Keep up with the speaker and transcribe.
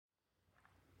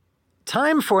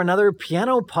Time for another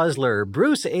piano puzzler.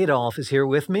 Bruce Adolph is here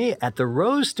with me at the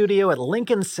Rose Studio at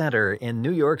Lincoln Center in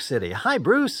New York City. Hi,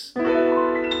 Bruce.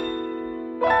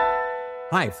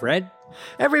 Hi, Fred.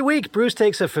 Every week, Bruce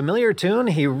takes a familiar tune.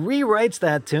 He rewrites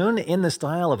that tune in the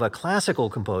style of a classical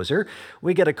composer.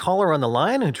 We get a caller on the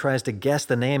line who tries to guess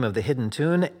the name of the hidden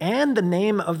tune and the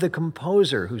name of the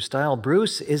composer whose style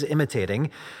Bruce is imitating.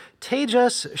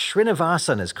 Tejas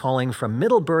Srinivasan is calling from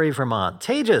Middlebury, Vermont.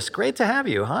 Tejas, great to have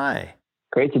you. Hi.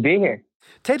 Great to be here.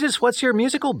 Tejas, what's your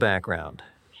musical background?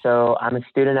 So I'm a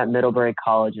student at Middlebury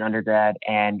College in undergrad,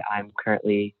 and I'm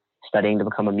currently studying to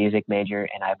become a music major,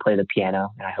 and I play the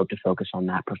piano, and I hope to focus on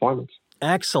that performance.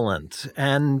 Excellent.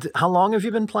 And how long have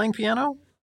you been playing piano?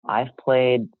 I've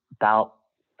played about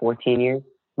 14 years,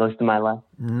 most of my life.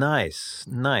 Nice.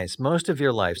 Most of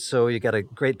your life. So you got a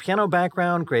great piano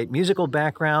background, great musical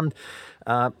background.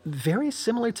 Very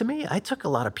similar to me. I took a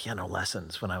lot of piano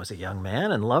lessons when I was a young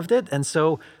man and loved it. And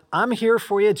so I'm here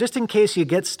for you just in case you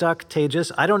get stuck,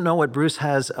 Tejas. I don't know what Bruce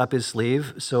has up his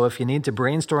sleeve. So if you need to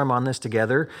brainstorm on this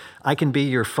together, I can be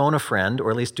your phone a friend,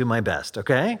 or at least do my best,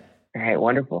 okay? All right,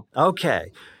 wonderful.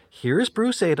 Okay. Here's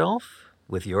Bruce Adolph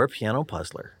with your piano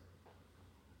puzzler.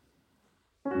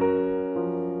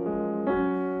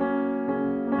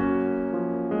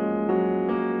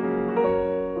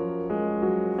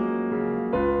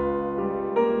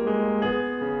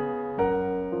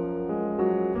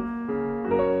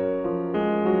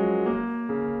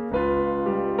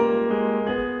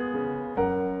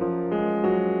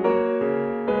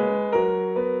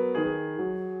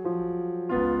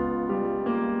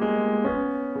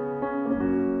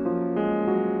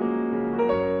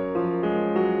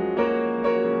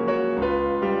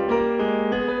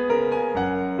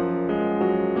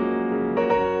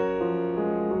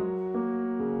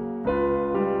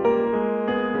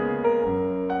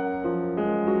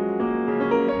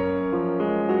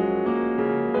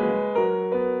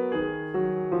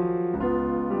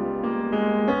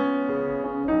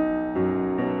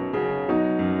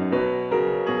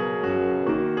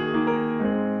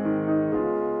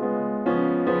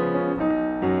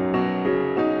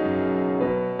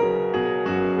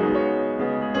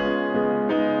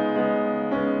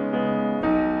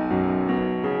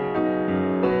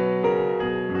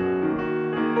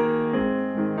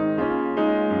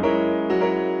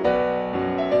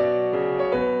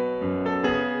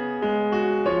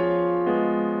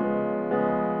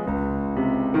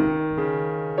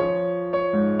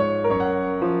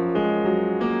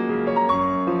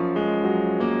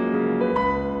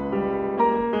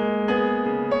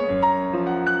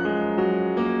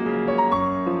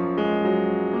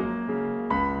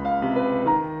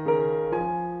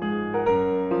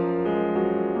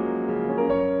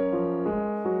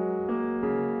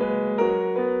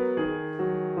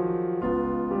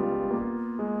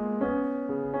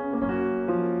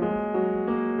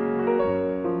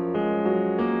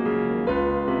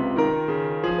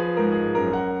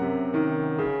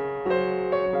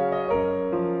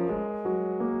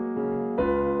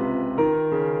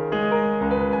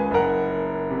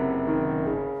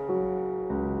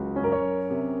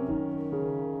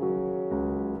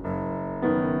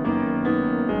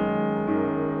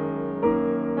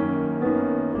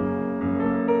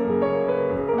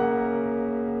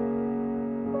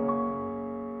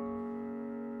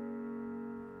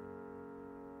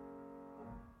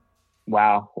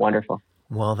 Wow, wonderful.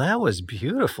 Well, that was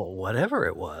beautiful, whatever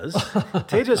it was.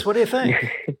 Tejas, what do you think?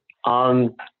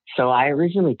 So I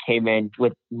originally came in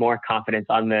with more confidence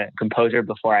on the composer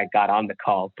before I got on the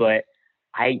call, but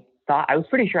I was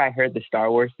pretty sure I heard the Star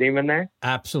Wars theme in there.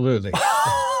 Absolutely.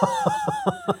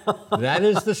 That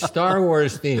is the Star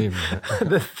Wars theme.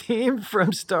 The theme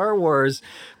from Star Wars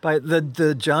by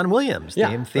the John Williams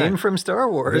theme right. from Star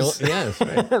Wars. Yes,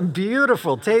 right.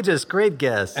 Beautiful. Tejas, great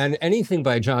guess. And anything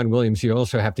by John Williams, you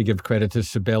also have to give credit to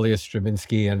Sibelius,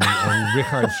 Stravinsky, and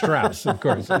Richard Strauss, of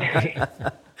course.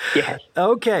 Yes.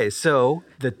 Okay, so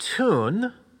the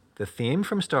tune, the theme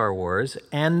from Star Wars,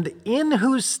 and in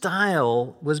whose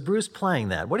style was Bruce playing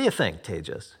that? What do you think,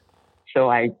 Tejas?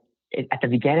 So at the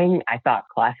beginning, I thought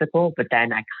classical, but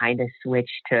then I kind of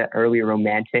switched to early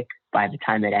romantic by the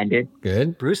time it ended.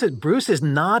 Good. Bruce is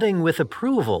nodding with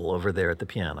approval over there at the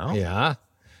piano. Yeah. I'm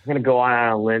going to go on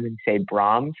a limb and say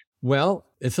Brahms. Well,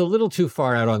 it's a little too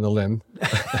far out on the limb.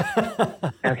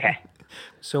 Okay.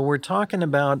 So we're talking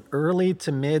about early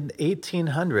to mid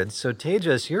 1800s. So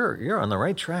Tejas, you're on the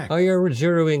right track. Oh, you're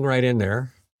zeroing right in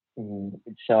there.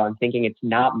 So I'm thinking it's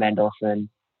not Mendelssohn.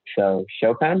 So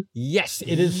Chopin? Yes,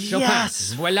 it is Chopin.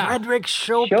 Yes, Voila. Frederick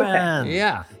Chopin. Chopin.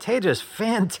 Yeah. Tejas,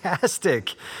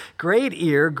 fantastic. Great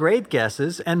ear, great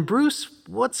guesses. And Bruce,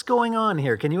 what's going on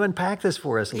here? Can you unpack this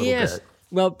for us a little Yes. bit?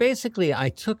 Well, basically, I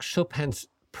took Chopin's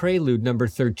Prelude number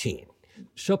 13.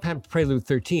 Chopin Prelude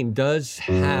 13 does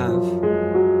have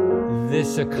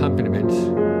this accompaniment.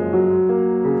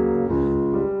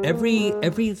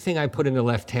 Everything I put in the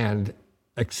left hand,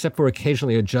 except for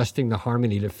occasionally adjusting the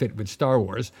harmony to fit with Star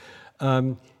Wars,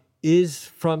 is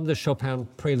from the Chopin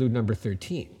Prelude number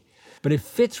 13. But it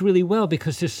fits really well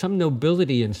because there's some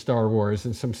nobility in Star Wars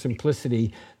and some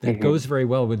simplicity that goes very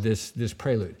well with this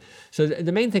prelude. So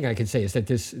the main thing I can say is that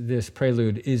this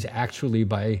prelude is actually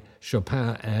by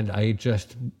Chopin, and I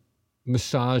just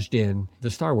massaged in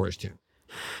the Star Wars tune.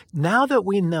 Now that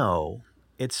we know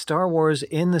it's Star Wars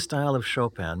in the style of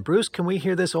Chopin, Bruce, can we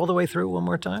hear this all the way through one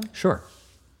more time? Sure.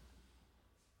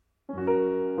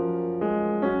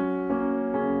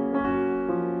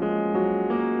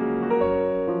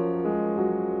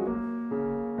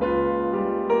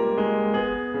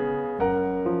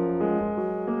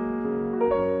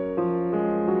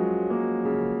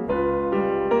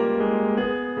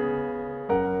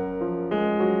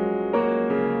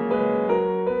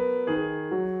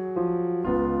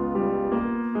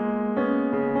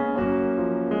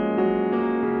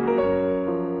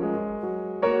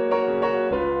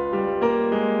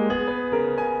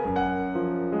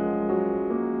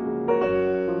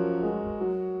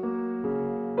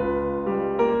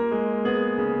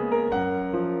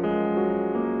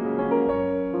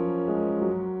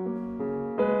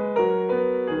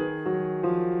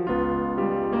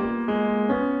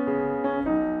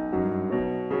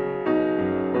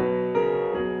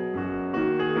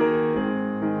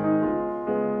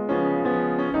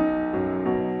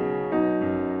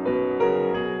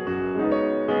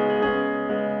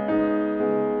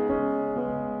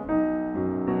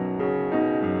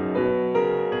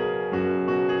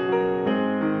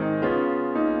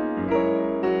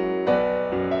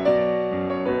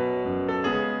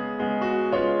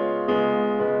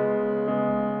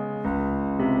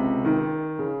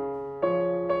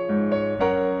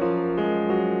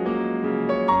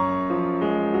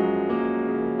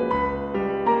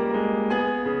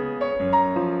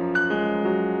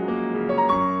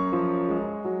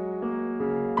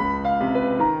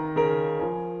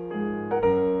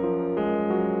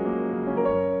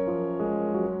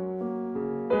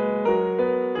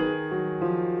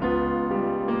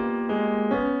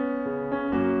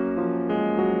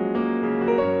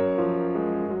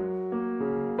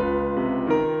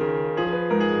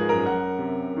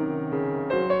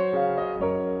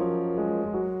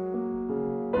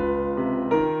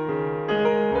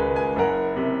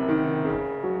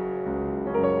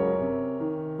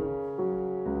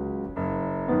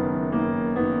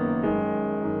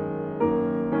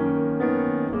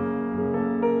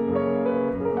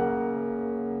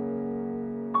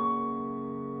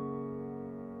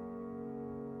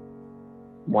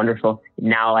 Wonderful.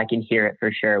 Now I can hear it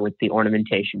for sure with the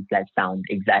ornamentations that sound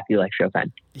exactly like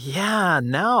Chopin. Yeah,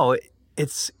 now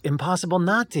it's impossible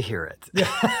not to hear it.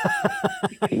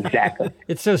 Exactly.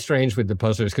 It's so strange with the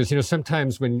puzzlers because,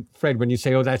 sometimes when you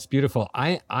say, oh, that's beautiful,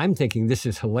 I'm thinking this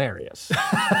is hilarious.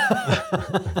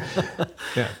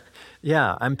 Yeah.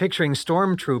 Yeah, I'm picturing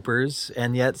stormtroopers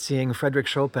and yet seeing Frederick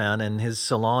Chopin in his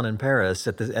salon in Paris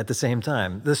at the same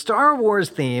time. The Star Wars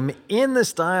theme in the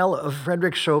style of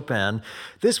Frederick Chopin.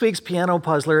 This week's piano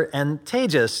puzzler, and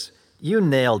Tejas, you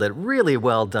nailed it. Really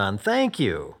well done. Thank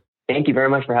you. Thank you very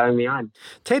much for having me on.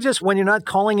 Tejas, when you're not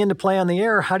calling in to play on the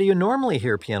air, how do you normally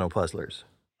hear piano puzzlers?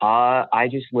 I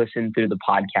just listen through the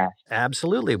podcast.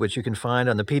 Absolutely, which you can find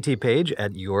on the PT page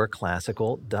at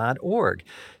yourclassical.org.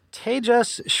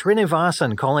 Tejas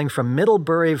Srinivasan calling from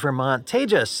Middlebury, Vermont.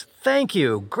 Tejas, thank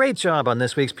you. Great job on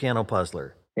this week's Piano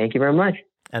Puzzler. Thank you very much.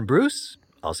 And Bruce,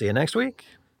 I'll see you next week.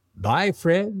 Bye,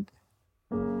 Fred.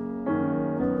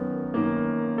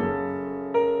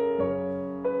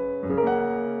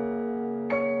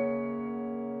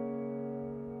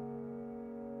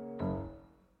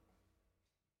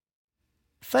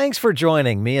 Thanks for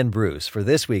joining me and Bruce for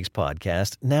this week's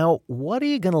podcast. Now, what are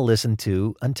you going to listen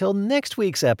to until next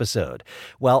week's episode?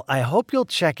 Well, I hope you'll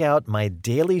check out my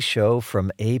daily show from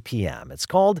APM. It's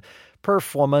called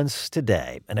Performance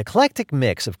Today, an eclectic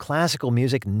mix of classical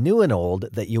music, new and old,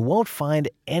 that you won't find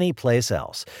anyplace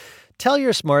else. Tell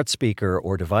your smart speaker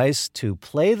or device to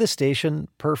play the station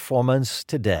Performance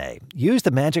Today. Use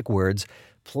the magic words,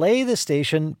 play the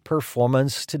station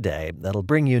Performance Today. That'll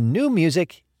bring you new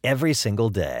music every single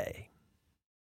day.